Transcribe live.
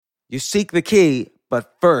You seek the key,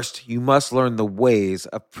 but first you must learn the ways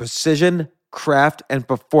of precision, craft, and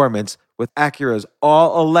performance with Acura's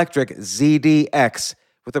all-electric ZDX.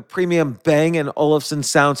 With a premium Bang & Olufsen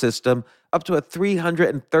sound system, up to a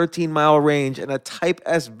 313-mile range, and a Type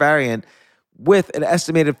S variant with an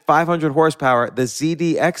estimated 500 horsepower, the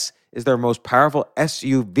ZDX is their most powerful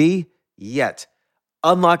SUV yet.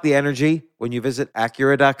 Unlock the energy when you visit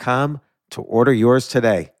Acura.com to order yours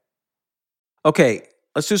today. Okay,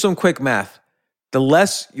 let's do some quick math. The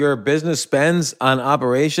less your business spends on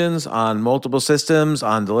operations, on multiple systems,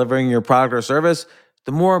 on delivering your product or service,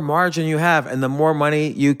 the more margin you have and the more money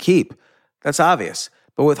you keep. That's obvious.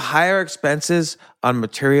 But with higher expenses on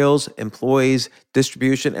materials, employees,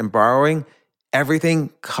 distribution, and borrowing, everything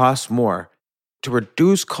costs more. To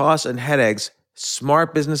reduce costs and headaches,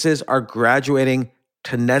 smart businesses are graduating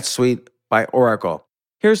to NetSuite by Oracle.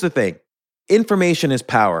 Here's the thing. Information is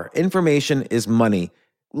power. Information is money.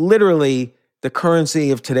 Literally, the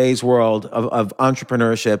currency of today's world of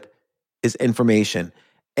entrepreneurship is information.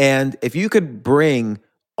 And if you could bring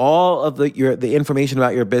all of the information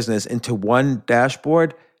about your business into one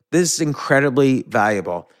dashboard, this is incredibly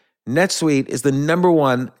valuable. NetSuite is the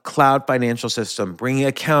 #1 cloud financial system, bringing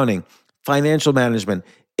accounting, financial management,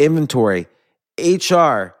 inventory,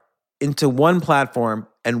 HR into one platform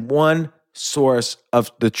and one source of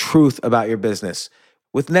the truth about your business.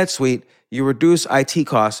 With NetSuite, you reduce IT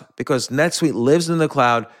costs because NetSuite lives in the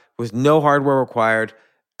cloud with no hardware required,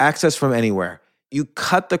 access from anywhere. You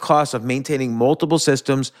cut the cost of maintaining multiple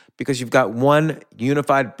systems because you've got one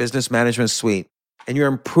unified business management suite. And you're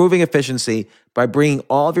improving efficiency by bringing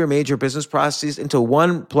all of your major business processes into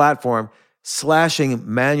one platform, slashing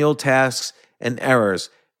manual tasks and errors.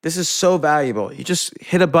 This is so valuable. You just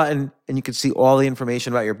hit a button and you can see all the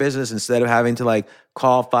information about your business instead of having to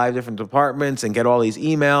call 5 different departments and get all these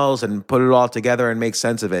emails and put it all together and make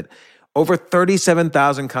sense of it. Over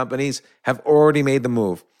 37,000 companies have already made the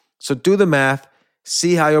move. So do the math,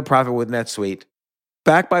 see how you'll profit with NetSuite.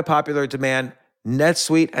 Backed by popular demand,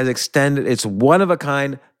 NetSuite has extended its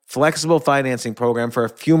one-of-a-kind flexible financing program for a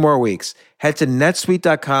few more weeks. Head to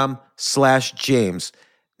netsuite.com/James.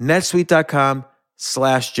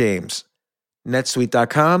 netsuite.com/James.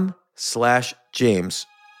 netsuite.com/James.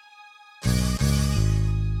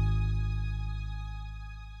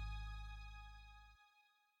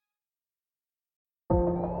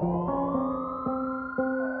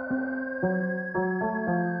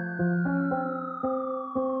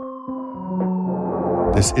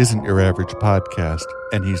 This isn't your average podcast,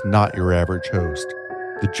 and he's not your average host.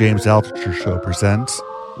 The James Altucher Show presents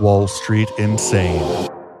Wall Street Insane.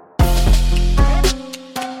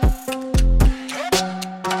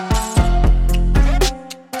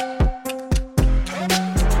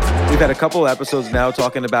 We've had a couple of episodes now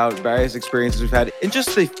talking about various experiences we've had. In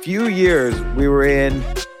just a few years, we were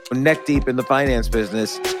neck deep in the finance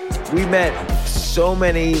business. We met so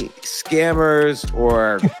many scammers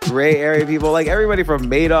or gray area people, like everybody from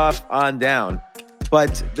Madoff on down.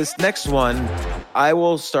 But this next one, I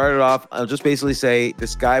will start it off. I'll just basically say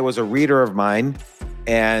this guy was a reader of mine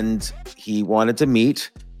and he wanted to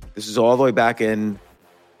meet. This is all the way back in,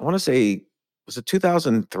 I want to say, was it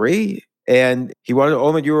 2003? And he wanted,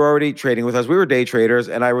 Omid, you were already trading with us. We were day traders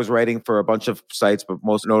and I was writing for a bunch of sites, but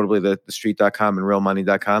most notably the street.com and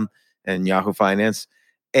realmoney.com and Yahoo Finance.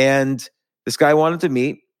 And this guy wanted to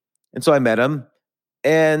meet. And so I met him.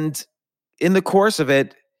 And in the course of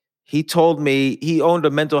it, he told me he owned a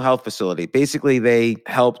mental health facility. Basically, they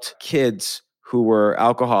helped kids who were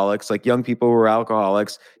alcoholics, like young people who were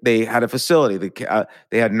alcoholics. They had a facility.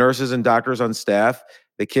 They had nurses and doctors on staff.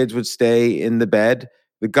 The kids would stay in the bed.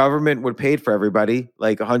 The government would pay for everybody,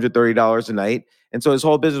 like $130 a night. And so his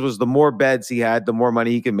whole business was the more beds he had, the more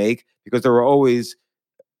money he could make because there were always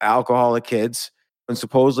alcoholic kids. And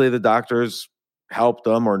supposedly the doctors helped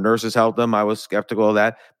them or nurses helped them. I was skeptical of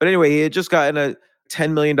that. But anyway, he had just gotten a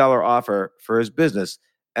 $10 million offer for his business.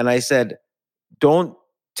 And I said, don't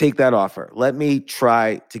take that offer. Let me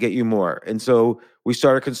try to get you more. And so we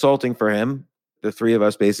started consulting for him, the three of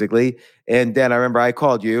us basically. And then I remember I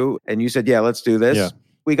called you and you said, yeah, let's do this. Yeah.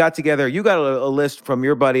 We got together. You got a list from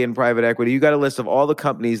your buddy in private equity. You got a list of all the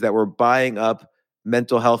companies that were buying up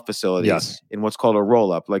mental health facilities in what's called a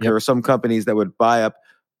roll-up. There were some companies that would buy up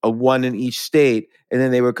a one in each state, and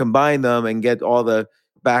then they would combine them and get all the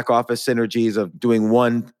back office synergies of doing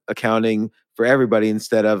one accounting for everybody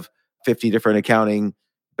instead of 50 different accounting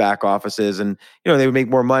back offices. And, they would make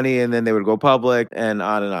more money and then they would go public and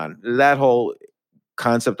on and on. That whole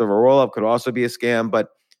concept of a roll-up could also be a scam, but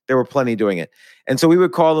there were plenty doing it. And so we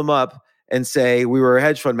would call them up and say we were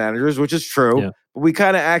hedge fund managers, which is true. Yeah. But we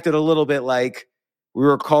kind of acted a little bit like we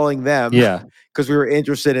were calling them because we were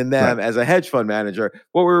interested in them as a hedge fund manager.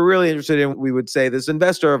 What we were really interested in, we would say, this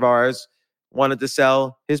investor of ours wanted to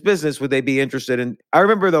sell his business. Would they be interested in? I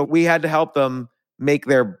remember, though, we had to help them make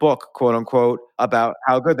their book, quote unquote, about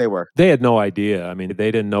how good they were. They had no idea. I mean,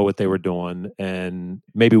 they didn't know what they were doing, and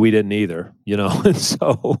maybe we didn't either, And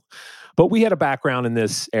so, but we had a background in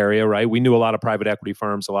this area, right? We knew a lot of private equity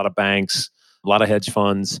firms, a lot of banks, a lot of hedge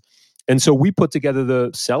funds. And so we put together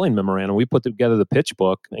the selling memorandum, we put together the pitch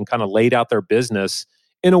book and kind of laid out their business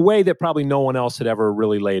in a way that probably no one else had ever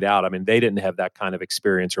really laid out. I mean, they didn't have that kind of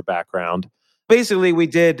experience or background. Basically, we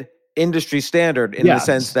did industry standard in the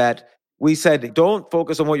sense that we said, don't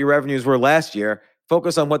focus on what your revenues were last year.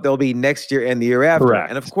 Focus on what they'll be next year and the year after. Correct.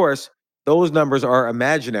 And of course, those numbers are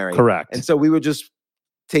imaginary. Correct. And so we would just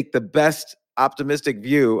take the best optimistic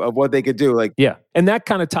view of what they could do. And that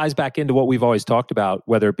kind of ties back into what we've always talked about,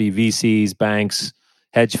 whether it be VCs, banks,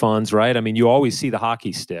 hedge funds, right? I mean, you always see the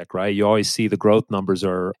hockey stick, right? You always see the growth numbers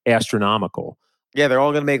are astronomical. Yeah, they're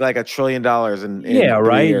all going to make like $1 trillion in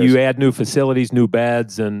right. 3 years. You add new facilities, new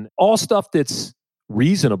beds, and all stuff that's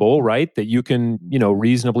reasonable, right? That you can,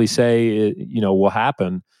 reasonably say, will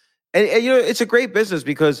happen. And it's a great business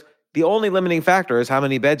because the only limiting factor is how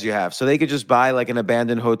many beds you have. So they could just buy like an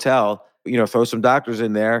abandoned hotel, throw some doctors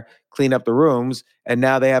in there, clean up the rooms, and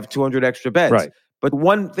now they have 200 extra beds. Right. But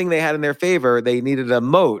one thing they had in their favor, they needed a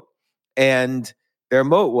moat. And their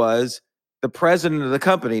moat was the president of the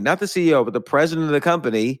company, not the CEO, but the president of the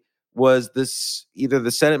company was either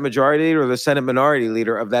the Senate majority leader or the Senate minority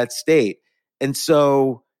leader of that state. And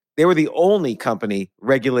so they were the only company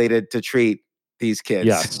regulated to treat these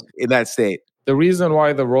kids in that state. The reason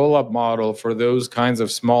why the roll-up model for those kinds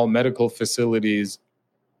of small medical facilities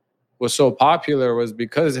was so popular was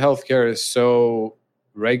because healthcare is so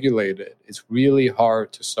regulated. It's really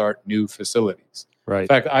hard to start new facilities. Right. In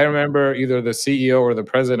fact, I remember either the CEO or the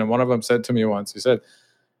president, one of them said to me once, he said,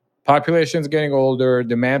 population's getting older,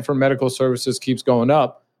 demand for medical services keeps going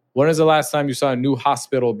up. When is the last time you saw a new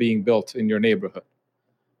hospital being built in your neighborhood?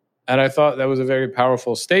 And I thought that was a very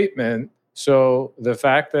powerful statement. So the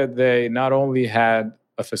fact that they not only had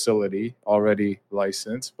a facility already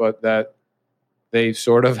licensed, but that they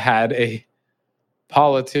sort of had a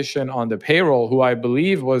politician on the payroll who I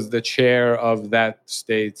believe was the chair of that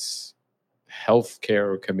state's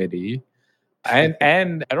healthcare committee. And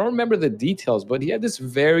I don't remember the details, but he had this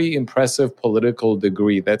very impressive political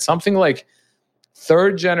degree that's something like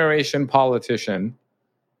third generation politician,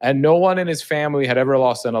 and no one in his family had ever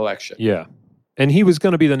lost an election. Yeah. And he was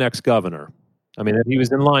going to be the next governor. I mean, he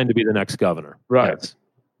was in line to be the next governor. Right.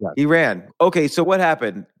 Yes. He ran. Okay, so what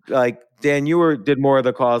happened? Like, Dan, you did more of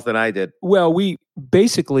the calls than I did. Well, we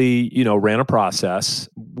basically, ran a process,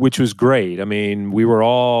 which was great. I mean, we were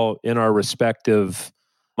all in our respective,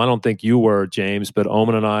 I don't think you were, James, but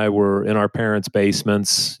Oman and I were in our parents'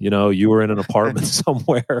 basements. You were in an apartment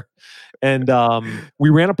somewhere. And we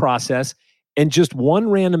ran a process. And just one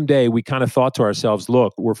random day, we kind of thought to ourselves,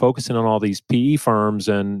 look, we're focusing on all these PE firms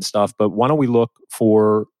and stuff, but why don't we look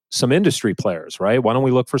for some industry players, right? Why don't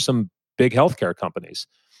we look for some big healthcare companies?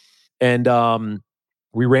 And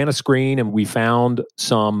we ran a screen and we found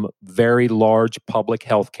some very large public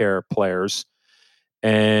healthcare players.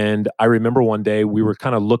 And I remember one day we were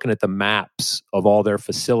kind of looking at the maps of all their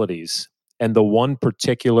facilities. And the one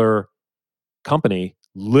particular company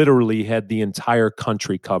literally had the entire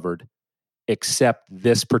country covered except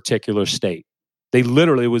this particular state. It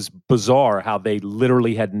was bizarre how they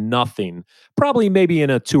literally had nothing, probably maybe in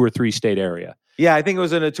a 2 or 3 state area. Yeah, I think it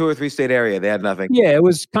was in a 2 or 3 state area. They had nothing. Yeah, it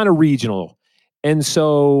was kind of regional. And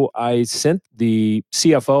so I sent the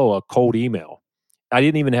CFO a cold email. I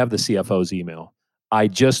didn't even have the CFO's email. I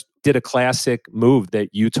just did a classic move that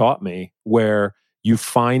you taught me where you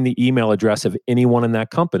find the email address of anyone in that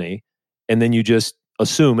company and then you just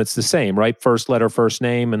assume it's the same, right? First letter, first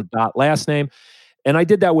name, and dot last name. And I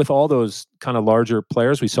did that with all those kind of larger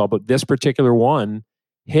players we saw, but this particular one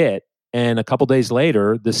hit. And a couple days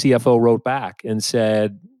later, the CFO wrote back and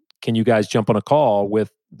said, can you guys jump on a call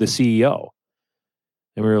with the CEO?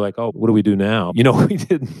 And we were like, oh, what do we do now?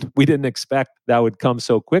 We didn't expect that would come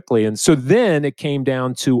so quickly. And so then it came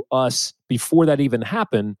down to us, before that even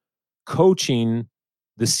happened, coaching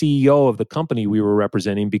the CEO of the company we were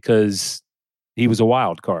representing because he was a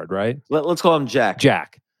wild card, right? Let's call him Jack.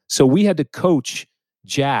 Jack. So we had to coach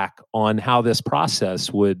Jack on how this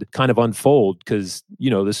process would kind of unfold because,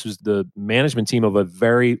 this was the management team of a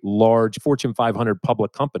very large Fortune 500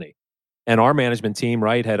 public company. And our management team,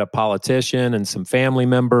 right, had a politician and some family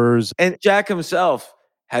members. And Jack himself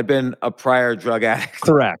had been a prior drug addict.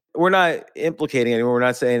 Correct. We're not implicating anyone. We're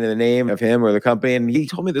not saying the name of him or the company. And he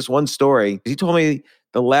told me this one story. He told me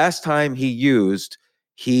the last time he used,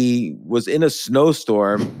 he was in a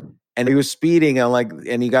snowstorm and he was speeding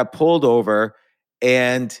and he got pulled over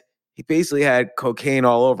and he basically had cocaine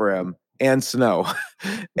all over him and snow.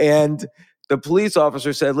 And the police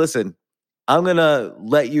officer said, listen, I'm going to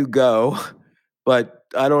let you go, but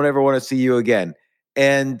I don't ever want to see you again.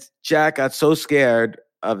 And Jack got so scared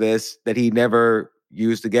of this that he never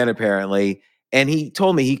used again, apparently. And he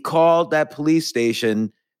told me he called that police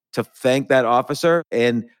station to thank that officer.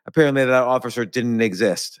 And apparently that officer didn't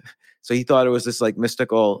exist. So he thought it was this like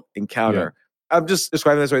mystical encounter. Yeah. I'm just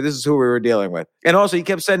describing this way. This is who we were dealing with. And also he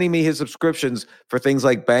kept sending me his subscriptions for things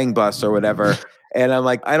like Bang Bus or whatever. And I'm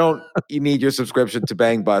like, you need your subscription to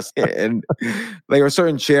Bang Bus. And there were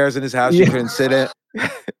certain chairs in his house you couldn't sit in.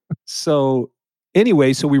 So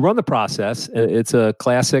anyway, so we run the process. It's a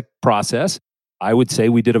classic process. I would say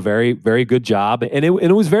we did a very, very good job. And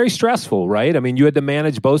it was very stressful, right? I mean, you had to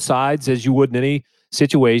manage both sides as you would in any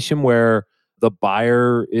situation where the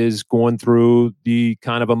buyer is going through the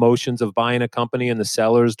kind of emotions of buying a company and the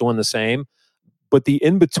seller's doing the same. But the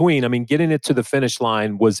in-between, I mean, getting it to the finish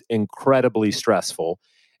line was incredibly stressful.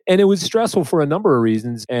 And it was stressful for a number of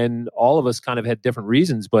reasons. And all of us kind of had different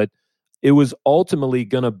reasons. But it was ultimately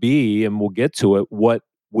going to be, and we'll get to it, what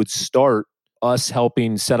would start us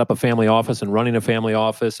helping set up a family office and running a family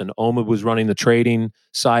office. And Oma was running the trading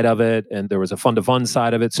side of it. And there was a fund-to-fund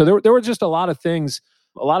side of it. So there were just a lot of things,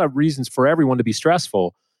 a lot of reasons for everyone to be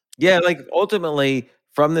stressful. Yeah, like ultimately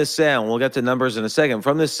from this sale, we'll get to numbers in a second.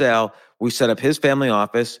 From this sale, we set up his family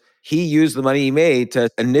office. He used the money he made to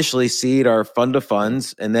initially seed our fund of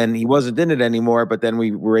funds. And then he wasn't in it anymore, but then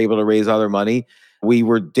we were able to raise other money. We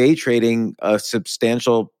were day trading a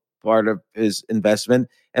substantial part of his investment.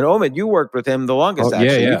 And Omid, you worked with him the longest,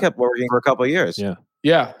 actually. You kept working for a couple of years.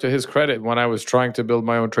 Yeah, to his credit, when I was trying to build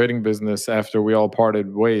my own trading business after we all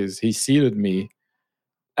parted ways, he seeded me.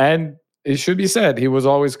 And it should be said, he was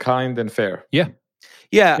always kind and fair. Yeah.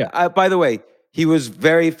 By the way, he was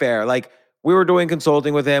very fair. Like, we were doing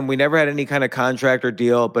consulting with him. We never had any kind of contract or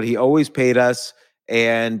deal, but he always paid us.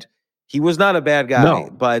 And he was not a bad guy.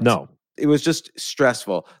 No. It was just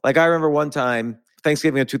stressful. Like, I remember one time,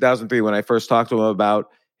 Thanksgiving of 2003, when I first talked to him about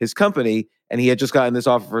his company, and he had just gotten this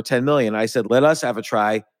offer for $10 million. I said, let us have a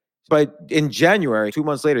try. But in January, 2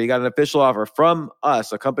 months later, he got an official offer from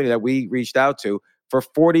us, a company that we reached out to, for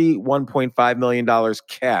 $41.5 million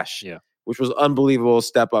cash, which was unbelievable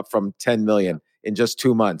step up from $10 million in just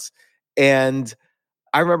 2 months. And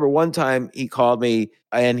I remember one time he called me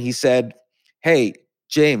and he said, hey,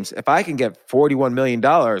 James, if I can get $41 million,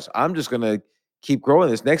 I'm just going to keep growing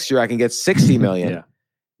this. Next year, I can get $60 million.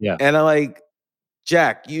 And I'm like,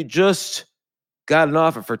 Jack, you just got an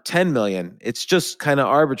offer for $10 million. It's just kind of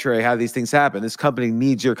arbitrary how these things happen. This company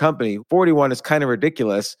needs your company. 41 is kind of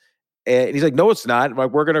ridiculous. And he's like, no, it's not.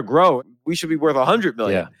 Like, we're going to grow. We should be worth $100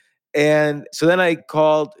 million. And so then I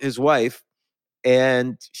called his wife,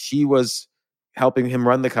 and she was helping him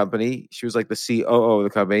run the company. She was like the COO of the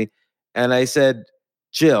company. And I said,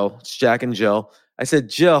 Jill, it's Jack and Jill. I said,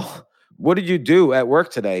 Jill, what did you do at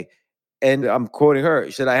work today? And I'm quoting her.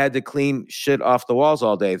 She said, I had to clean shit off the walls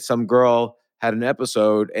all day. Some girl had an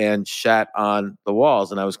episode and shat on the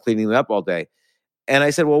walls, and I was cleaning it up all day. And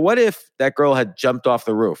I said, well, what if that girl had jumped off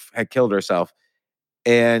the roof, had killed herself?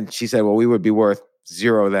 And she said, well, we would be worth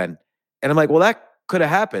 $0 then. And I'm like, well, that could have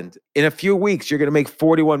happened. In a few weeks, you're going to make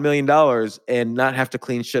 $41 million and not have to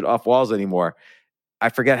clean shit off walls anymore. I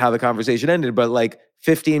forget how the conversation ended, but like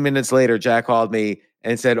 15 minutes later, Jack called me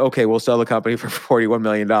and said, okay, we'll sell the company for $41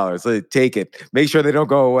 million. So take it. Make sure they don't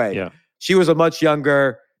go away. She was a much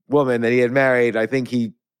younger woman that he had married. I think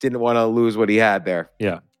he didn't want to lose what he had there.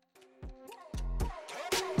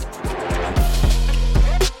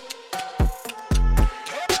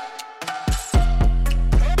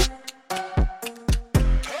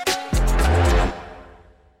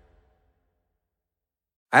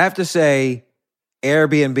 I have to say,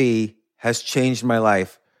 Airbnb has changed my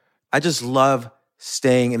life. I just love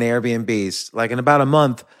staying in Airbnbs. Like, in about a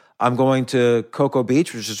month, I'm going to Cocoa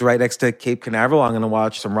Beach, which is right next to Cape Canaveral. I'm going to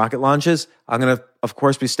watch some rocket launches. I'm going to, of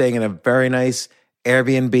course, be staying in a very nice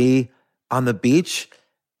Airbnb on the beach.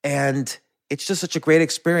 And it's just such a great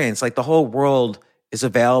experience. Like, the whole world is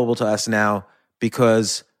available to us now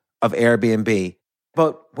because of Airbnb.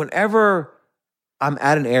 But whenever I'm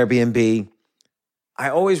at an Airbnb, I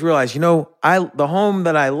always realize, the home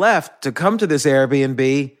that I left to come to this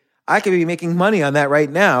Airbnb, I could be making money on that right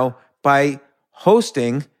now by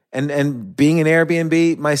hosting and being an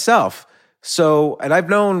Airbnb myself. So, and I've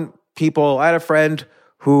known people, I had a friend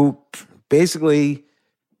who basically,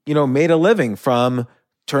 made a living from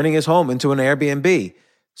turning his home into an Airbnb.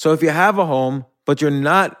 So if you have a home, but you're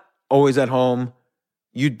not always at home,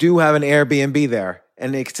 you do have an Airbnb there.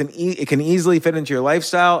 And it can easily fit into your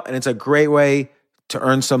lifestyle, and it's a great way to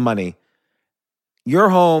earn some money. Your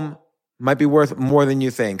home might be worth more than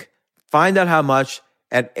you think. Find out how much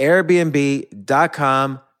at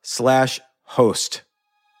airbnb.com/host.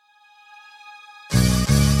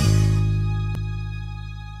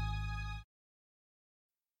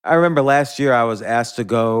 I remember last year I was asked to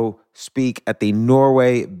go speak at the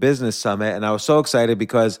Norway Business Summit, and I was so excited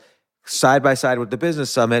because side by side with the Business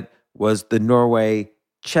Summit was the Norway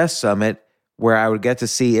Chess Summit, where I would get to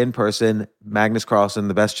see in person Magnus Carlsen,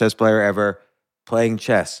 the best chess player ever, playing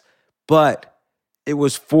chess. But it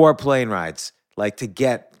was 4 plane rides, like to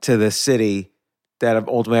get to the city that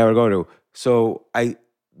ultimately I would go to. So I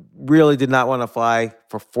really did not want to fly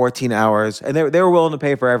for 14 hours, and they were willing to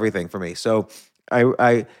pay for everything for me. So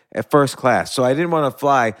I at first class. So I didn't want to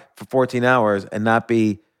fly for 14 hours and not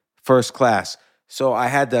be first class. So I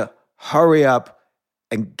had to hurry up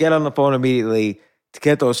and get on the phone immediately to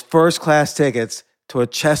get those first class tickets to a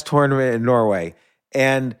chess tournament in Norway.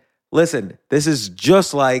 And listen, this is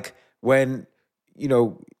just like when,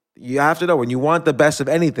 you have to know when you want the best of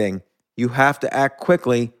anything, you have to act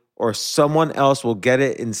quickly or someone else will get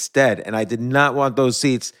it instead. And I did not want those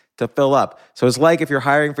seats to fill up. So it's like if you're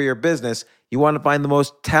hiring for your business, you want to find the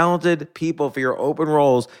most talented people for your open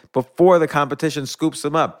roles before the competition scoops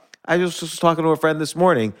them up. I just was talking to a friend this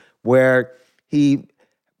morning where he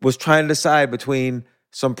was trying to decide between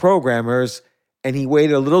some programmers, and he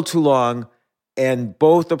waited a little too long, and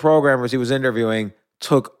both the programmers he was interviewing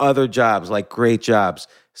took other jobs, like great jobs.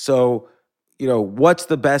 So, what's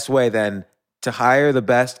the best way then to hire the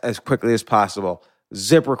best as quickly as possible?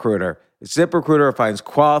 ZipRecruiter. ZipRecruiter finds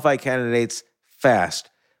qualified candidates fast.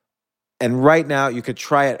 And right now, you could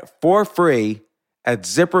try it for free at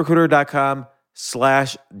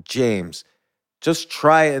ZipRecruiter.com/James. Just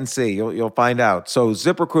try it and see. You'll find out. So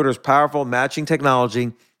ZipRecruiter's powerful matching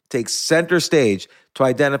technology takes center stage to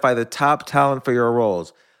identify the top talent for your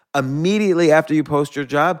roles. Immediately after you post your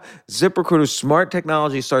job, ZipRecruiter's smart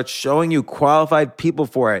technology starts showing you qualified people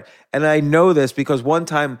for it. And I know this because one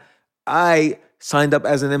time I signed up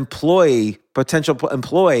as an potential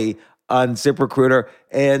employee on ZipRecruiter,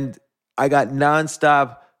 and I got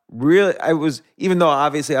nonstop. Even though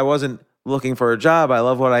obviously I wasn't looking for a job, I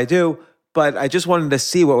love what I do, but I just wanted to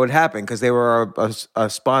see what would happen because they were a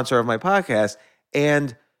sponsor of my podcast.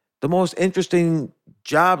 And the most interesting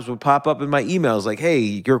jobs would pop up in my emails like, hey,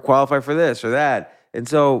 you're qualified for this or that. And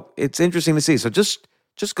so it's interesting to see. So just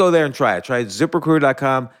go there and try it. Try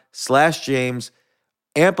ZipRecruiter.com/James.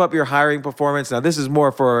 Amp up your hiring performance. Now, this is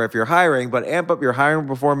more for if you're hiring, but amp up your hiring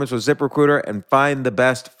performance with ZipRecruiter and find the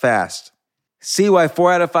best fast. See why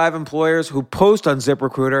 4 out of 5 employers who post on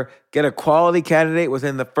ZipRecruiter get a quality candidate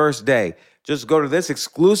within the first day. Just go to this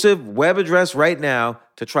exclusive web address right now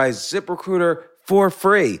to try ZipRecruiter for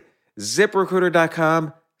free.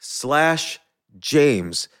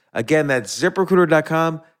 ZipRecruiter.com/James. Again, that's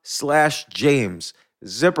ZipRecruiter.com/James.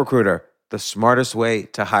 ZipRecruiter, the smartest way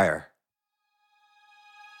to hire.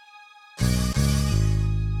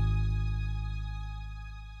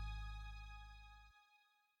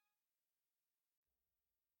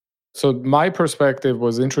 So my perspective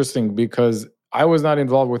was interesting because I was not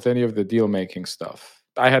involved with any of the deal-making stuff.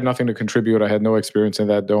 I had nothing to contribute. I had no experience in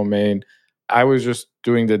that domain. I was just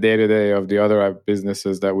doing the day-to-day of the other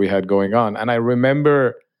businesses that we had going on. And I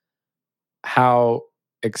remember how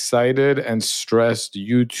excited and stressed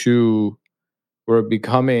you two were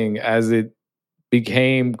becoming as it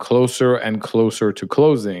became closer and closer to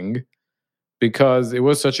closing, because it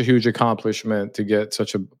was such a huge accomplishment to get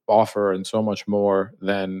such an offer and so much more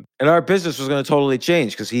than... And our business was going to totally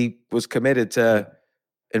change because he was committed to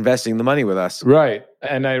investing the money with us. Right.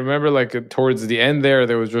 And I remember towards the end there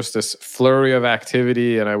was just this flurry of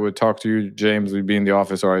activity, and I would talk to you, James, we'd be in the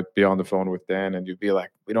office, or I'd be on the phone with Dan, and you'd be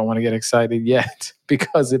like, we don't want to get excited yet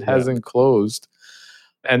because it hasn't closed.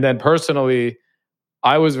 And then personally,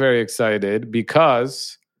 I was very excited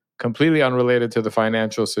because, completely unrelated to the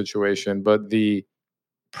financial situation, but the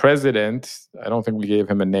president, I don't think we gave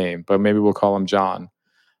him a name, but maybe we'll call him John.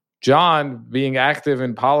 John, being active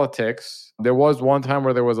in politics, there was one time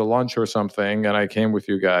where there was a lunch or something, and I came with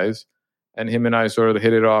you guys, and him and I sort of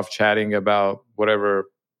hit it off chatting about whatever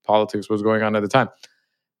politics was going on at the time.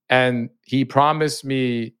 And he promised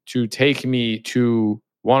me to take me to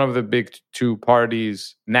one of the big 2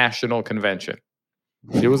 parties' national convention.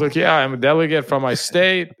 He was like, yeah, I'm a delegate from my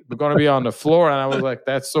state. We're going to be on the floor. And I was like,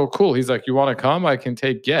 that's so cool. He's like, you want to come? I can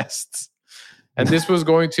take guests. And this was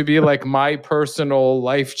going to be like my personal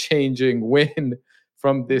life-changing win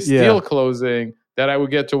from this deal closing, that I would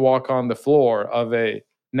get to walk on the floor of a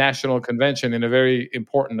national convention in a very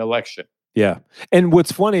important election. Yeah. And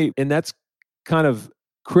what's funny, and that's kind of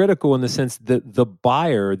critical in the sense that the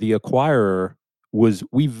buyer, the acquirer,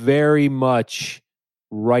 we very much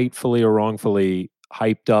rightfully or wrongfully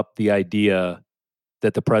hyped up the idea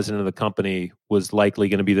that the president of the company was likely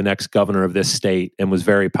going to be the next governor of this state and was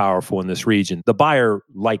very powerful in this region. The buyer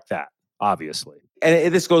liked that, obviously.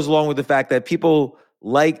 And this goes along with the fact that people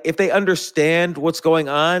if they understand what's going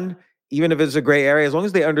on, even if it's a gray area, as long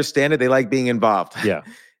as they understand it, they like being involved. Yeah.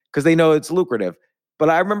 Because they know it's lucrative. But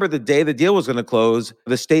I remember the day the deal was going to close,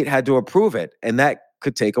 the state had to approve it. And that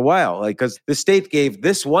could take a while. Because the state gave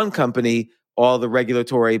this one company all the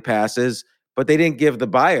regulatory passes, but they didn't give the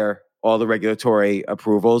buyer all the regulatory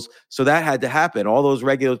approvals. So that had to happen. All those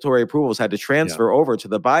regulatory approvals had to transfer over to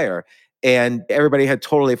the buyer. And everybody had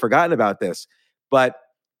totally forgotten about this. But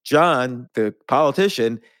John, the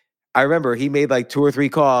politician, I remember he made like 2 or 3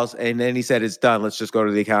 calls and then he said, it's done. Let's just go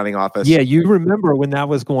to the accounting office. Yeah, you remember when that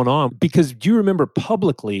was going on, because you remember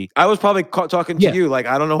publicly. I was probably talking to you like,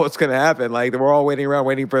 I don't know what's going to happen. Like we're all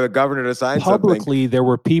waiting for the governor to sign something. Publicly, there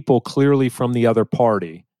were people clearly from the other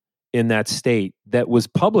party in that state that was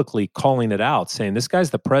publicly calling it out, saying this guy's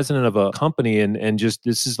the president of a company and just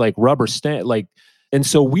this is like rubber stamp. Like, and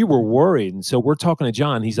so we were worried. And so we're talking to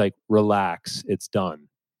John. He's like, relax, it's done.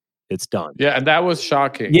 It's done. Yeah, and that was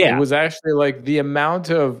shocking. Yeah. It was actually like the amount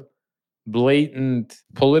of blatant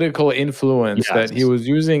political influence that he was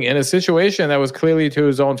using in a situation that was clearly to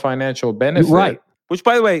his own financial benefit. Right. Which,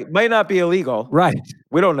 by the way, might not be illegal. Right.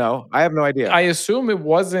 We don't know. I have no idea. I assume it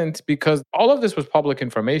wasn't, because all of this was public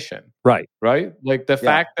information. Right. Right? Like the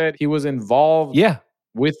fact that he was involved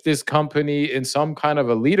with this company in some kind of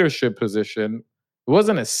a leadership position, it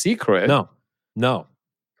wasn't a secret. No.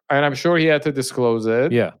 And I'm sure he had to disclose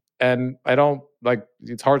it. Yeah. And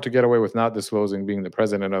it's hard to get away with not disclosing being the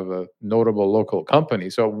president of a notable local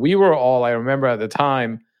company. So we were all, I remember at the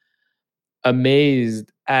time,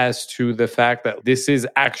 amazed as to the fact that this is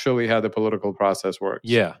actually how the political process works.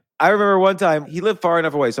 Yeah. I remember one time he lived far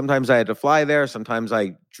enough away. Sometimes I had to fly there. Sometimes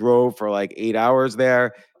I drove for like 8 hours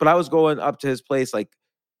there. But I was going up to his place like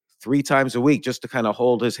 3 times a week just to kind of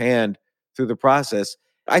hold his hand through the process.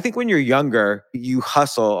 I think when you're younger, you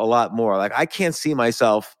hustle a lot more. Like I can't see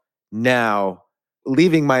myself now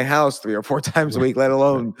leaving my house 3 or 4 times a week, let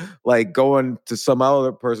alone like going to some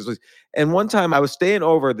other person's place. And one time I was staying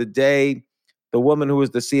over the day the woman who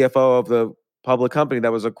was the CFO of the public company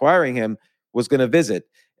that was acquiring him was going to visit.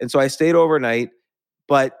 And so I stayed overnight,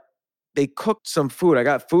 but they cooked some food. I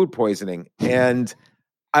got food poisoning and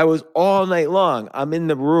I was all night long. I'm in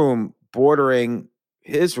the room bordering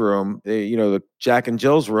his room, the Jack and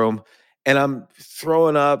Jill's room, and I'm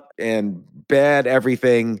throwing up and bad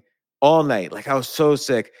everything all night. Like I was so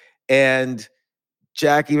sick. And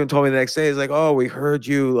Jack even told me the next day, he's like, oh, we heard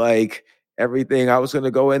you like everything. I was going to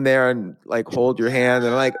go in there and like hold your hand.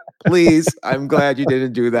 And I'm like, please, I'm glad you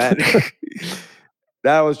didn't do that.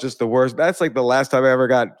 That was just the worst. That's like the last time I ever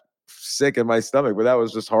got sick in my stomach, but that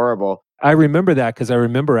was just horrible. I remember that because I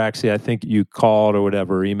remember actually, I think you called or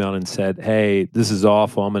whatever, emailed and said, hey, this is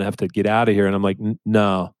awful. I'm going to have to get out of here. And I'm like,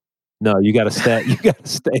 no, you got to stay. You got to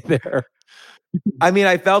stay there. I mean,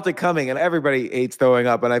 I felt it coming and everybody hates throwing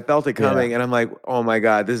up and I felt it coming and I'm like, oh my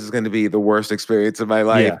God, this is going to be the worst experience of my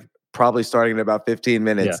life. Probably starting in about 15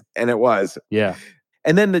 minutes. And it was. Yeah.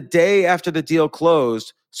 And then the day after the deal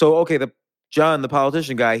closed, so, okay, John, the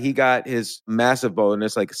politician guy, he got his massive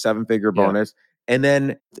bonus, like a 7-figure bonus, and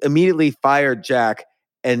then immediately fired Jack.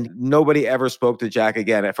 And nobody ever spoke to Jack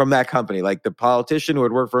again from that company. Like the politician who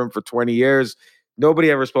had worked for him for 20 years, nobody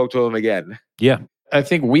ever spoke to him again. Yeah. I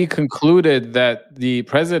think we concluded that the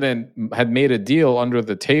president had made a deal under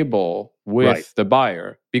the table with the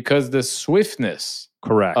buyer because the swiftness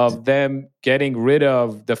of them getting rid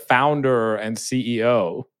of the founder and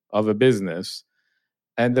CEO of a business,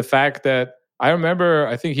 and the fact that I remember,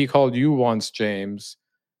 I think he called you once, James,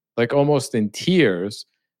 like almost in tears,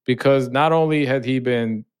 because not only had he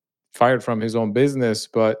been fired from his own business,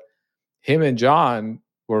 but him and John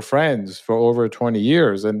were friends for over 20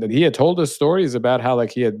 years. And he had told us stories about how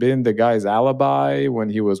like he had been the guy's alibi when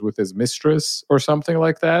he was with his mistress or something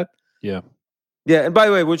like that. Yeah. Yeah. And by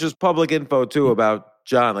the way, which is public info too about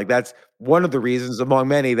John. Like that's one of the reasons among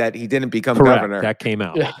many that he didn't become governor. That came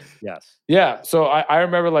out. Yeah. Yes. Yeah. So I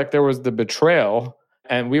remember like there was the betrayal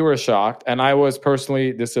and we were shocked. And I was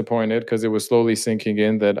personally disappointed because it was slowly sinking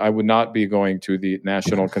in that I would not be going to the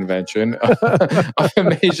national convention of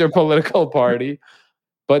a major political party.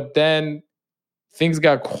 But then things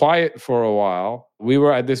got quiet for a while. We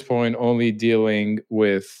were at this point only dealing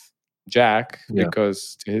with Jack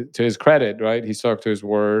because to his credit, right? He stuck to his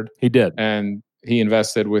word. He did. And he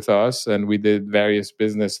invested with us and we did various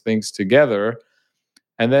business things together.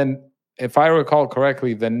 And then, if I recall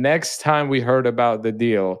correctly, the next time we heard about the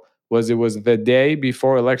deal was the day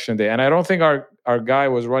before election day. And I don't think our guy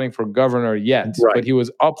was running for governor yet, but he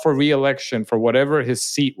was up for re-election for whatever his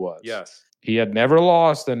seat was. Yes. He had never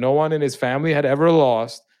lost and no one in his family had ever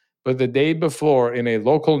lost. But the day before, in a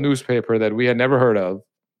local newspaper that we had never heard of,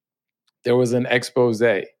 there was an expose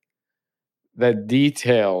that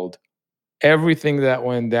detailed everything that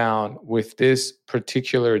went down with this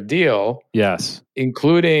particular deal. Yes.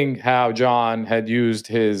 Including how John had used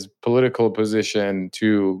his political position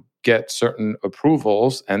to get certain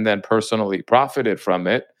approvals and then personally profited from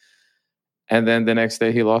it. And then the next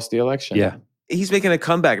day he lost the election. Yeah. He's making a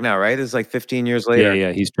comeback now, right? It's like 15 years later.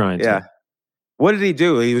 Yeah, he's trying to. What did he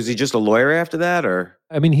do? Was he just a lawyer after that, or?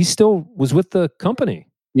 I mean, he still was with the company.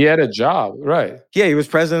 He had a job, right? Yeah, he was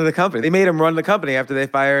president of the company. They made him run the company after they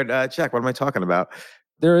fired Czech. What am I talking about?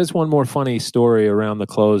 There is one more funny story around the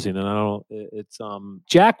closing, and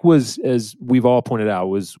Jack was, as we've all pointed out,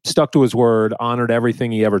 was stuck to his word, honored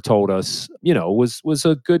everything he ever told us. Was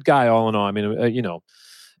a good guy all in all. I mean,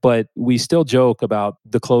 but we still joke about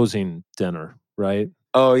the closing dinner, right?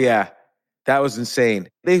 Oh yeah, that was insane.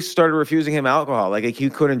 They started refusing him alcohol, like he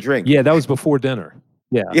couldn't drink. Yeah, that was before dinner.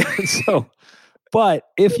 Yeah. So, but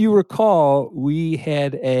if you recall, we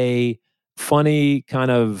had a funny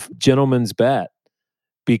kind of gentleman's bet.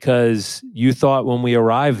 Because you thought when we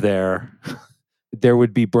arrived there, there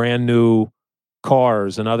would be brand new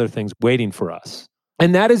cars and other things waiting for us.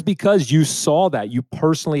 And that is because you saw that. You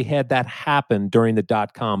personally had that happen during the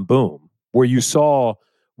dot-com boom, where you saw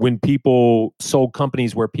when people sold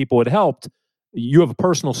companies where people had helped. You have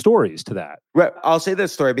personal stories to that. Right. I'll say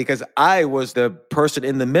this story because I was the person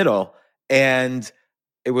in the middle, and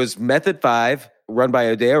it was Method 5, run by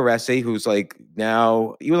Odeo Ressi, who's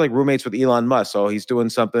he was like roommates with Elon Musk. So he's doing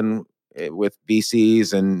something with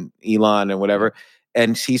VCs and Elon and whatever.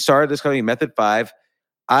 And he started this company, Method 5.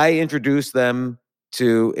 I introduced them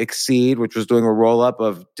to Exceed, which was doing a roll-up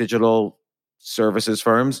of digital services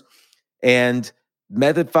firms. And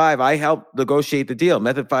Method 5, I helped negotiate the deal.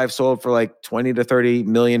 Method 5 sold for like $20 to $30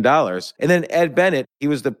 million. And then Ed Bennett, he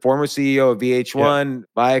was the former CEO of VH1,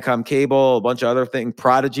 Viacom Cable, a bunch of other things.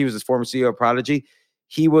 Prodigy was the former CEO of Prodigy.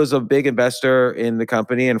 He was a big investor in the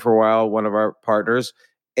company and for a while, one of our partners.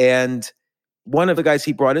 And one of the guys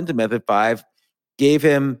he brought into Method 5 gave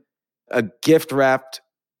him a gift-wrapped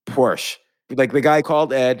Porsche. Like the guy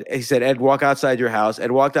called Ed. He said, Ed, walk outside your house.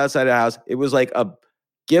 Ed walked outside the house. It was like a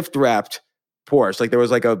gift-wrapped Porsche. Like there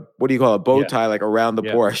was like a bow tie like around the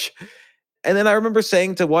Porsche. And then I remember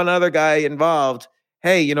saying to one other guy involved,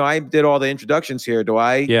 hey, I did all the introductions here. I'm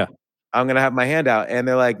going to have my hand out. And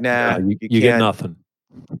they're like, nah, you get nothing.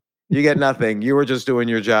 You get nothing. You were just doing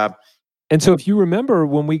your job. And so if you remember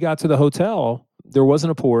when we got to the hotel, there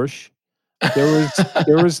wasn't a Porsche.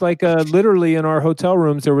 There was like literally in our hotel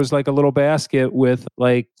rooms, there was like a little basket with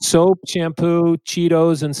like soap, shampoo,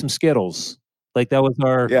 Cheetos, and some Skittles. Like that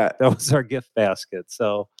was our gift basket.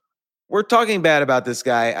 So we're talking bad about this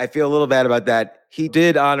guy. I feel a little bad about that. He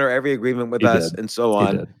did honor every agreement with us and so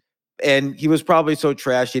on. And he was probably so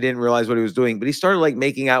trash he didn't realize what he was doing. But he started like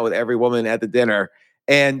making out with every woman at the dinner.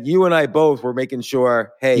 And you and I both were making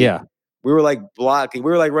sure, hey, we were like blocking.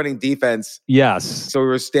 We were like running defense. Yes. So we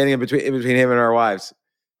were standing in between him and our wives.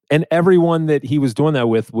 And everyone that he was doing that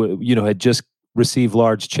with, had just received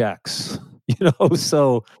large checks.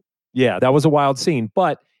 So yeah, that was a wild scene.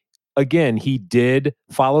 But again, he did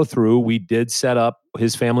follow through. We did set up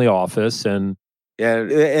his family office and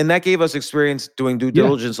that gave us experience doing due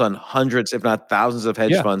diligence on hundreds, if not thousands of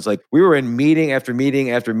hedge funds. Like we were in meeting after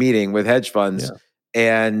meeting after meeting with hedge funds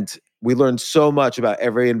and we learned so much about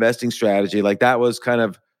every investing strategy. Like that was kind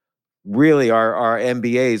of really our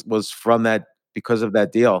MBAs was from that because of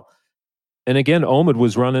that deal. And again, Omid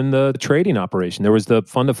was running the trading operation. There was the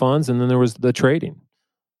fund of funds and then there was the trading.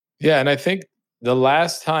 Yeah, and I think the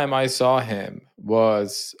last time I saw him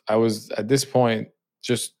I was at this point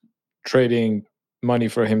just trading money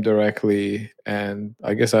for him directly. And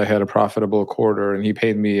I guess I had a profitable quarter and he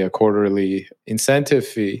paid me a quarterly incentive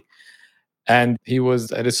fee. And he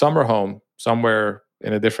was at his summer home somewhere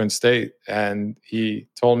in a different state. And he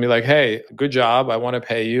told me like, hey, good job. I want to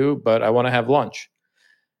pay you, but I want to have lunch.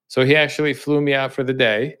 So he actually flew me out for the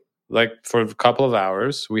day, like for a couple of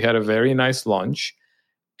hours. We had a very nice lunch.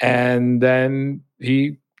 And then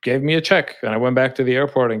he gave me a check and I went back to the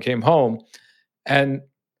airport and came home. And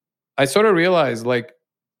I sort of realized like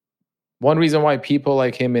one reason why people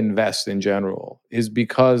like him invest in general is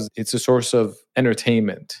because it's a source of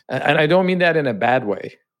entertainment. And I don't mean that in a bad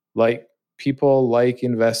way. Like, people like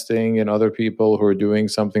investing in other people who are doing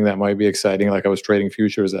something that might be exciting. Like, I was trading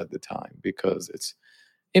futures at the time because it's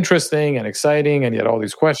interesting and exciting, and yet all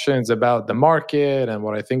these questions about the market and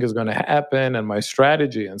what I think is going to happen and my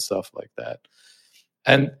strategy and stuff like that.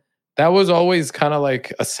 And that was always kind of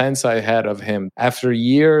like a sense I had of him. After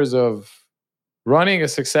years of running a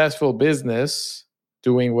successful business,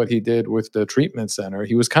 doing what he did with the treatment center,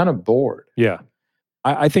 he was kind of bored. Yeah.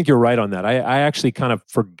 I think you're right on that. I actually kind of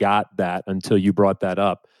forgot that until you brought that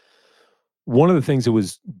up. One of the things that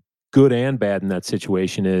was good and bad in that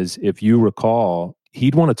situation is, if you recall,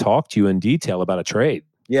 he'd want to talk to you in detail about a trade.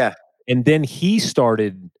 Yeah. And then he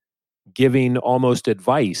started giving almost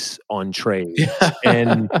advice on trades.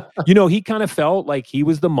 And, he kind of felt like he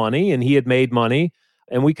was the money and he had made money.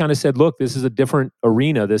 And we kind of said, look, this is a different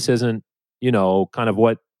arena. This isn't, kind of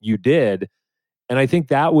what you did. And I think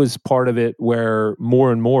that was part of it, where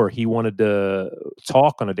more and more he wanted to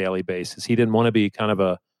talk on a daily basis. He didn't want to be kind of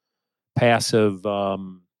a passive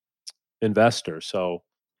investor. So,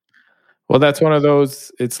 well, that's one of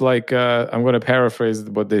those, it's like, I'm going to paraphrase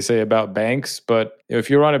what they say about banks, but if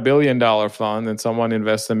you run $1 billion fund and someone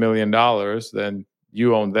invests $1 million, then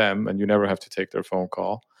you own them and you never have to take their phone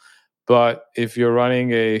call. But if you're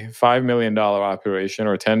running a $5 million operation,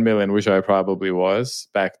 or 10 million, which I probably was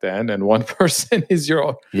back then, and one person is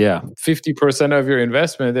your 50% of your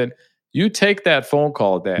investment, then you take that phone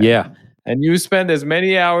call, Dan. Yeah. And you spend as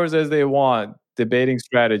many hours as they want debating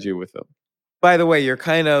strategy with them. By the way, you're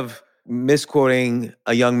kind of misquoting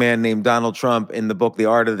a young man named Donald Trump in the book, The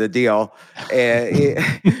Art of the Deal,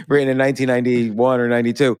 written in 1991 or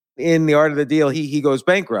 92. In The Art of the Deal, he goes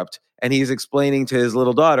bankrupt. And he's explaining to his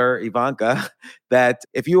little daughter, Ivanka, that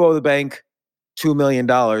if you owe the bank $2 million,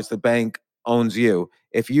 the bank owns you.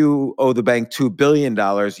 If you owe the bank $2 billion,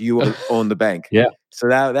 you own the bank. Yeah. So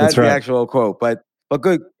that's right. the actual quote. But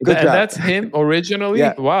good job. That's him originally?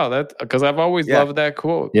 Yeah. Wow, because I've always loved that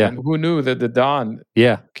quote. Yeah. And who knew that the Don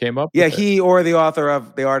came up with Yeah, it? he or the author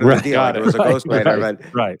of The Art of the Deal. It was a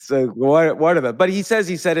ghostwriter. Right. So one of them. But he says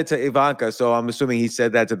he said it to Ivanka, so I'm assuming he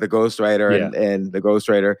said that to the ghostwriter, and the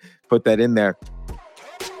ghostwriter put that in there.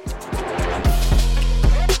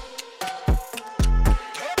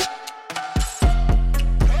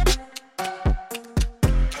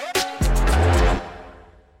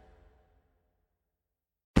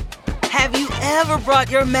 Have you ever brought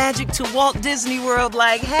your magic to Walt Disney World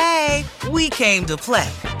like, hey, we came to play?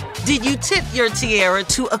 Did you tip your tiara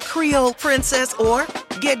to a Creole princess or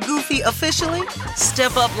get goofy officially?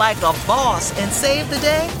 Step up like a boss and save the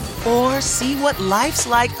day? Or see what life's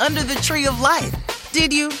like under the tree of life?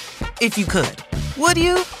 Did you? If you could. Would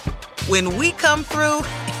you? When we come through,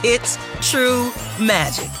 it's true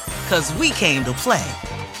magic. 'Cause we came to play.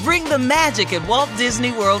 Bring the magic at Walt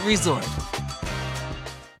Disney World Resort.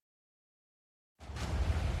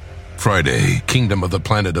 Friday, Kingdom of the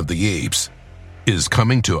Planet of the Apes is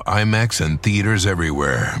coming to IMAX and theaters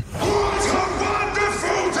everywhere. What a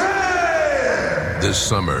wonderful day! This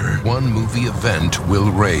summer, one movie event will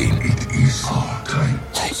reign. It is our time.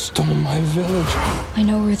 They stole my village. I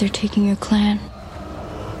know where they're taking your clan.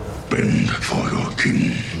 Bend for your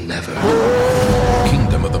king. Never.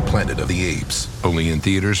 Kingdom of the Planet of the Apes. Only in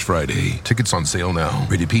theaters Friday. Tickets on sale now.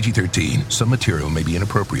 Rated PG-13. Some material may be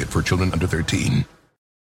inappropriate for children under 13.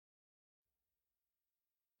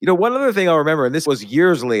 One other thing I'll remember, and this was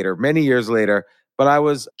years later, many years later, but I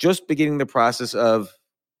was just beginning the process of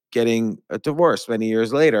getting a divorce many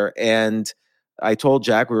years later. And I told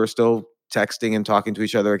Jack, we were still texting and talking to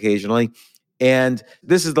each other occasionally. And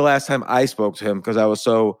this is the last time I spoke to him because I was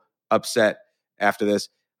so upset after this.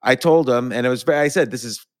 I told him, and I said, this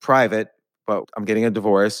is private, but I'm getting a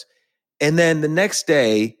divorce. And then the next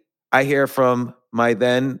day, I hear from my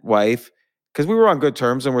then wife, because we were on good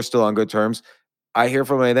terms and we're still on good terms. I hear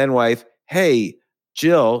from my then wife, hey,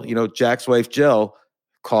 Jill, Jack's wife, Jill,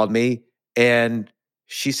 called me and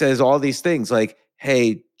she says all these things like,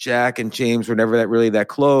 hey, Jack and James were never really that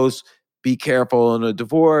close. Be careful in a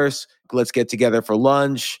divorce. Let's get together for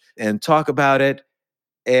lunch and talk about it.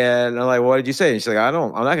 And I'm like, well, what did you say? And she's like, I'm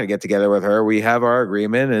not going to get together with her. We have our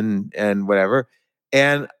agreement and whatever.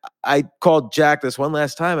 And I called Jack this one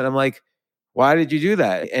last time and I'm like, why did you do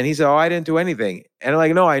that? And he said, I didn't do anything. And I'm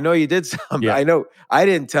like, no, I know you did something. Yeah. I know I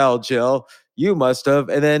didn't tell Jill. You must have.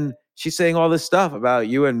 And then she's saying all this stuff about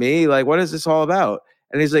you and me. Like, what is this all about?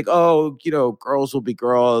 And he's like, oh, girls will be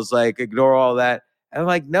girls. Like, ignore all that. And I'm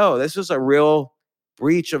like, no, this was a real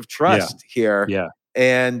breach of trust here. Yeah.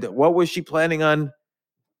 And what was she planning on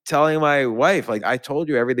telling my wife, like, I told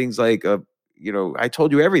you everything's like, I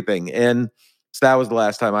told you everything. And so that was the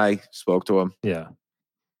last time I spoke to him. Yeah.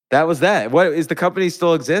 That was that. What is the company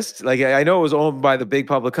still exist? Like, I know it was owned by the big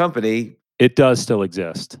public company. It does still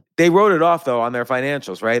exist. They wrote it off though on their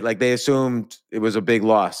financials, right? Like they assumed it was a big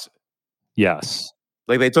loss. Yes.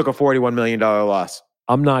 Like they took a $41 million loss.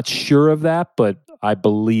 I'm not sure of that, but I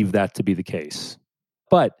believe that to be the case.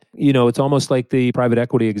 But, it's almost like the private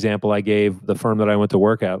equity example I gave, the firm that I went to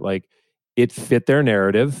work at. Like, it fit their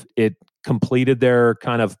narrative. It completed their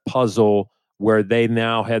kind of puzzle where they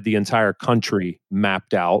now had the entire country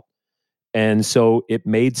mapped out. And so it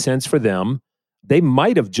made sense for them. They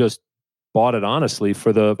might have just bought it, honestly,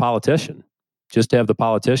 for the politician, just to have the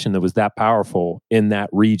politician that was that powerful in that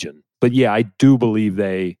region. But yeah, I do believe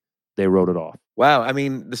they wrote it off. Wow. I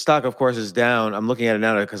mean, the stock, of course, is down. I'm looking at it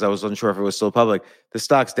now because I was unsure if it was still public. The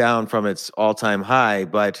stock's down from its all-time high,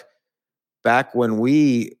 but back when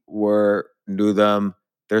we knew them,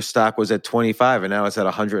 their stock was at 25 and now it's at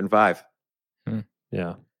 105.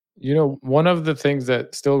 Yeah. One of the things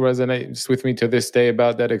that still resonates with me to this day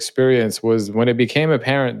about that experience was when it became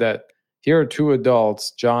apparent that here are two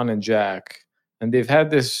adults, John and Jack, and they've had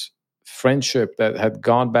this friendship that had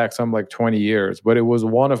gone back some like 20 years, but it was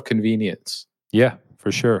one of convenience. Yeah,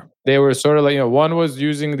 for sure. They were sort of like, one was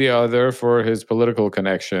using the other for his political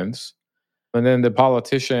connections. And then the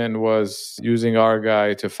politician was using our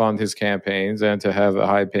guy to fund his campaigns and to have a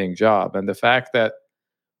high-paying job. And the fact that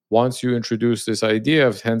once you introduce this idea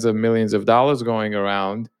of tens of millions of dollars going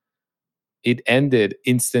around, it ended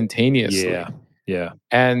instantaneously. Yeah.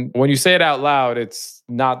 And when you say it out loud, it's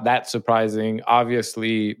not that surprising.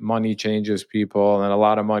 Obviously, money changes people, and a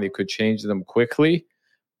lot of money could change them quickly.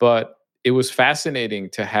 But it was fascinating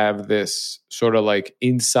to have this sort of like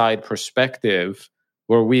inside perspective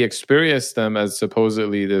where we experienced them as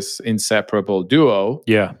supposedly this inseparable duo.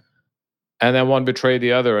 Yeah. And then one betrayed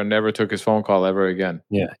the other and never took his phone call ever again.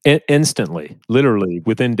 Yeah. Instantly, literally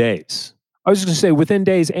within days. I was just going to say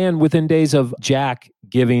within days of Jack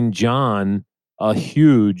giving John a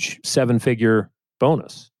huge 7-figure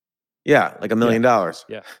bonus. Yeah, like $1 million.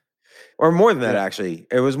 Yeah. Or more than that, actually.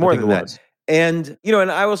 It was more than that. And,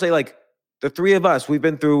 and I will say, like, the three of us, we've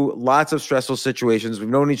been through lots of stressful situations. We've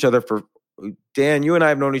known each other Dan, you and I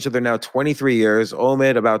have known each other now 23 years,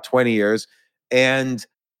 Omid about 20 years. And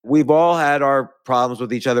we've all had our problems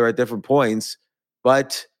with each other at different points,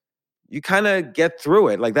 but you kind of get through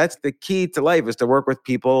it. Like that's the key to life, is to work with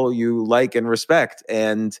people you like and respect.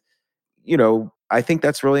 And, I think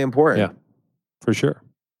that's really important. Yeah, for sure.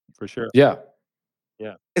 Yeah.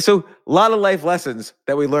 So a lot of life lessons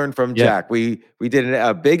that we learned from Jack. We did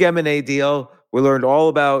a big M&A deal. We learned all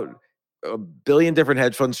about a billion different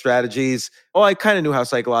hedge fund strategies. Oh, I kind of knew how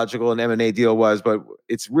psychological an M&A deal was, but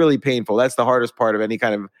it's really painful. That's the hardest part of any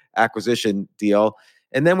kind of acquisition deal.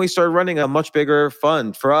 And then we started running a much bigger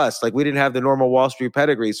fund for us. Like we didn't have the normal Wall Street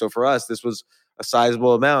pedigree. So for us, this was a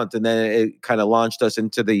sizable amount. And then it kind of launched us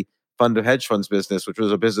into the fund of hedge funds business, which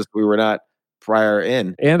was a business we were not prior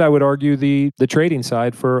in. And I would argue the trading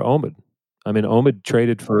side for Omid. I mean, Omid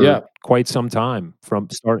traded for quite some time from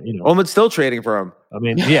start. Omid's still trading for him. I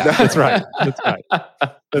mean, yeah, that's right.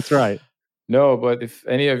 That's right. No, but if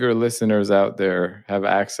any of your listeners out there have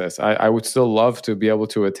access, I would still love to be able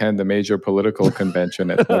to attend a major political convention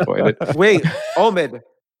at some point. Wait, Omid,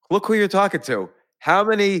 look who you're talking to. How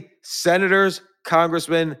many senators,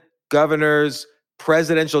 congressmen, governors,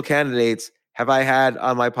 presidential candidates have I had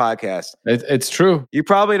on my podcast? It's true. You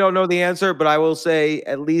probably don't know the answer, but I will say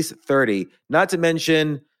at least 30. Not to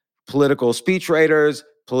mention political speechwriters,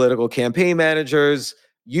 political campaign managers.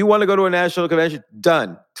 You want to go to a national convention?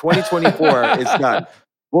 Done. 2024 is done.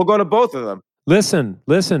 We'll go to both of them.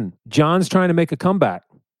 Listen. John's trying to make a comeback.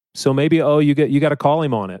 So maybe, you got to call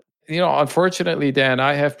him on it. Unfortunately, Dan,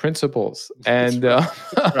 I have principles, and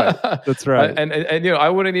that's right. And I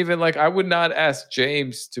wouldn't even I would not ask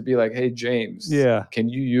James to be like, "Hey, James, can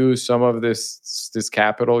you use some of this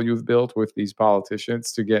capital you've built with these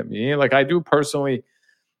politicians to get me in?" Like I do personally,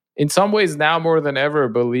 in some ways now more than ever,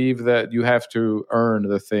 believe that you have to earn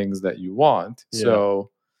the things that you want. Yeah.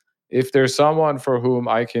 So if there's someone for whom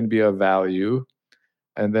I can be of value,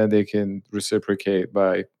 and then they can reciprocate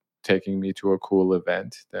by taking me to a cool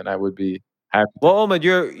event, then I would be happy. Well, Omid,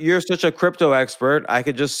 you're such a crypto expert. I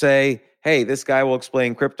could just say, hey, this guy will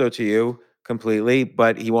explain crypto to you completely,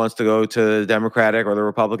 but he wants to go to the Democratic or the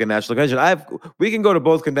Republican National Convention. We can go to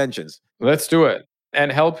both conventions. Let's do it.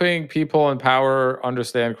 And helping people in power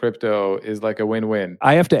understand crypto is like a win-win.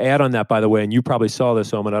 I have to add on that, by the way, and you probably saw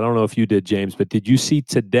this, Omid. I don't know if you did, James, but did you see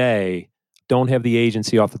today don't have the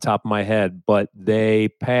agency off the top of my head, but they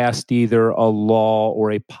passed either a law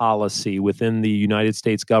or a policy within the United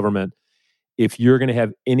States government. If you're going to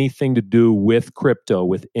have anything to do with crypto,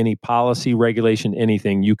 with any policy, regulation,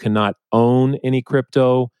 anything, you cannot own any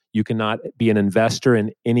crypto. You cannot be an investor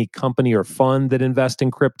in any company or fund that invests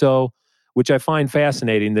in crypto, which I find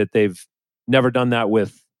fascinating that they've never done that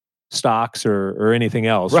with stocks or anything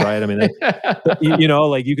else, right? I mean,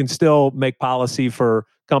 like you can still make policy for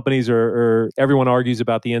companies or everyone argues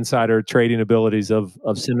about the insider trading abilities of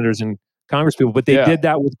senators and congresspeople, but they did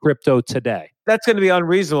that with crypto today. That's going to be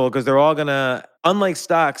unreasonable because they're all going to, unlike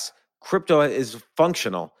stocks, crypto is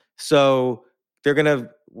functional. So they're going to,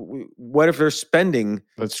 what if they're spending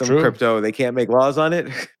crypto? They can't make laws on it?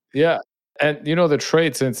 Yeah. And the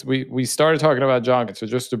trade, since we started talking about John, so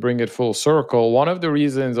just to bring it full circle, one of the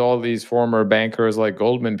reasons all these former bankers like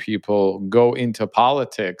Goldman people go into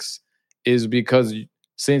politics is because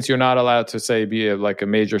since you're not allowed to say be a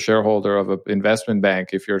major shareholder of an investment bank,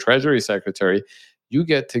 if you're a treasury secretary, you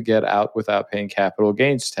get out without paying capital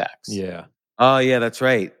gains tax. Yeah. Oh yeah, that's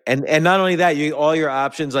right. And not only that, all your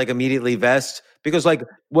options immediately vest. Because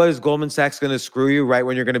what is Goldman Sachs going to screw you right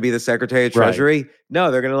when you're going to be the Secretary of Treasury? Right. No,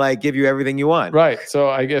 they're going to give you everything you want. Right. So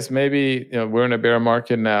I guess maybe we're in a bear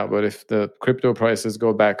market now, but if the crypto prices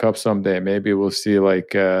go back up someday, maybe we'll see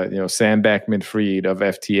Sam Bankman-Fried of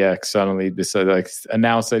FTX suddenly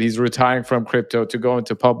announce that he's retiring from crypto to go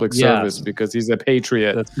into public service because he's a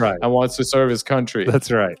patriot. That's right. And wants to serve his country. That's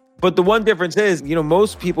right. But the one difference is,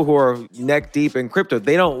 most people who are neck deep in crypto,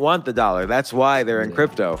 they don't want the dollar. That's why they're in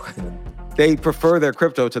crypto. They prefer their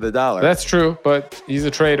crypto to the dollar. That's true, but he's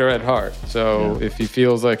a trader at heart. So if he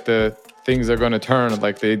feels like the things are going to turn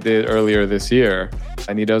like they did earlier this year,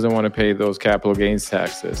 and he doesn't want to pay those capital gains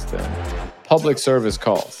taxes, then public service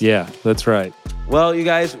calls. Yeah, that's right. Well, you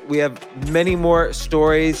guys, we have many more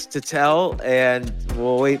stories to tell, and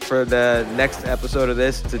we'll wait for the next episode of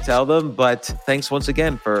this to tell them. But thanks once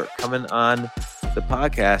again for coming on the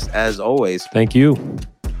podcast, as always. Thank you.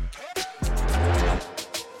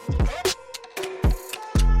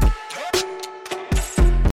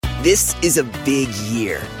 This is a big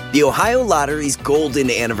year. The Ohio Lottery's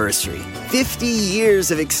golden anniversary. 50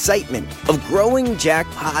 years of excitement, of growing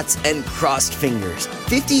jackpots and crossed fingers.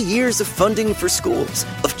 50 years of funding for schools,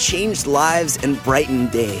 of changed lives and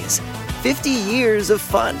brightened days. 50 years of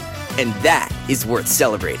fun, and that is worth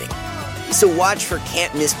celebrating. So watch for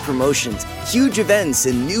can't-miss promotions, huge events,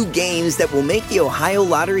 and new games that will make the Ohio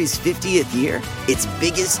Lottery's 50th year its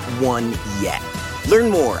biggest one yet.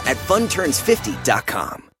 Learn more at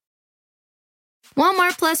funturns50.com.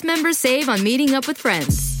 Walmart Plus members save on meeting up with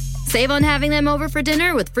friends. Save on having them over for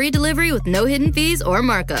dinner with free delivery with no hidden fees or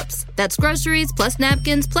markups. That's groceries, plus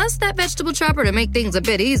napkins, plus that vegetable chopper to make things a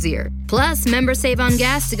bit easier. Plus, members save on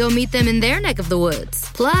gas to go meet them in their neck of the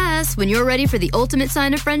woods. Plus, when you're ready for the ultimate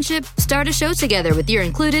sign of friendship, start a show together with your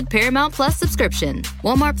included Paramount Plus subscription.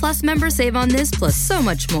 Walmart Plus members save on this plus so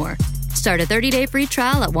much more. Start a 30-day free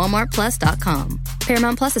trial at walmartplus.com.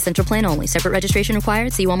 Paramount Plus Essential Plan only. Separate registration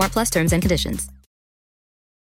required. See Walmart Plus terms and conditions.